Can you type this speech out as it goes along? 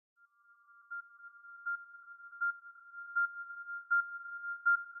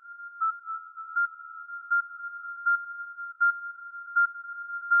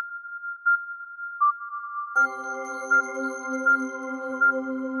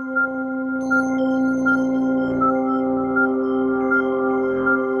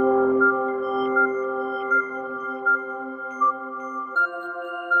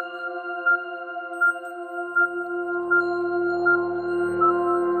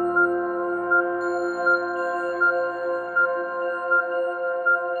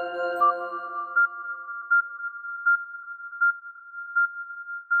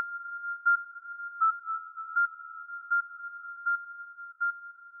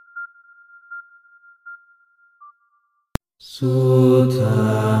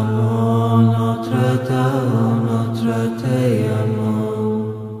Sutta notre Dao, notre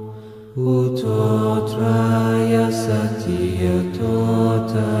Deamo, Uto Traya Satya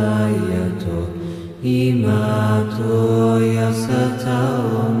Totayato, Imato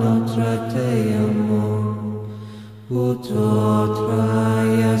Yasatao notre Deamo, Uto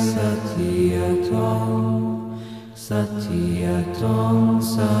Traya Satya Tom, Satya Tom,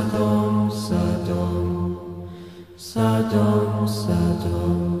 Sadom, Sadom. Sadom,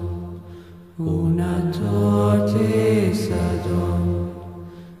 Sadom, una torte Sadom,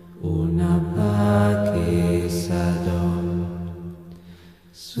 una pace Sadom.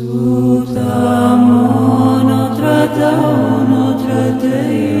 Sudamo notre Dao, notre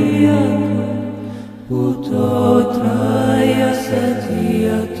Deamo, Uto Traya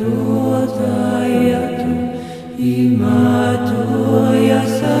Satya Totayato, Imato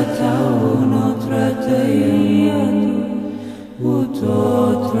Yasatao notre Deamo,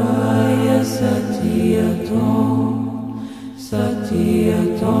 Uto Traya Satya Tom, Satya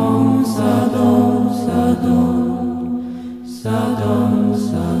Tom, Sadom, Sadom, Sadom,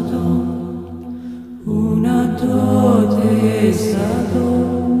 Sadom, una dote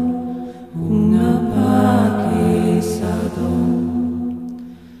Sadom, una pace Sadom.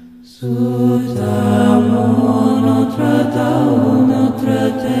 Sudamo notre Dao, notre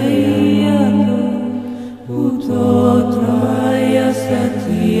Deamo, Uto Traya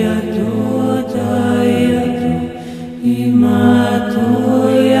Satya Totayato, Imato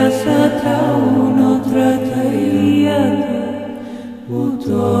Yasatao notre Deamo,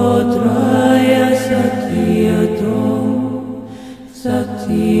 Uto Traya Satya Tom,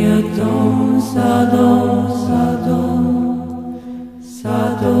 Satya Tom, Sadom, Sadom,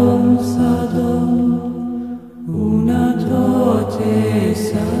 Sadom, Sadom, una dote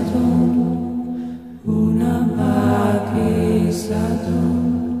Sadom, una pace Sadom.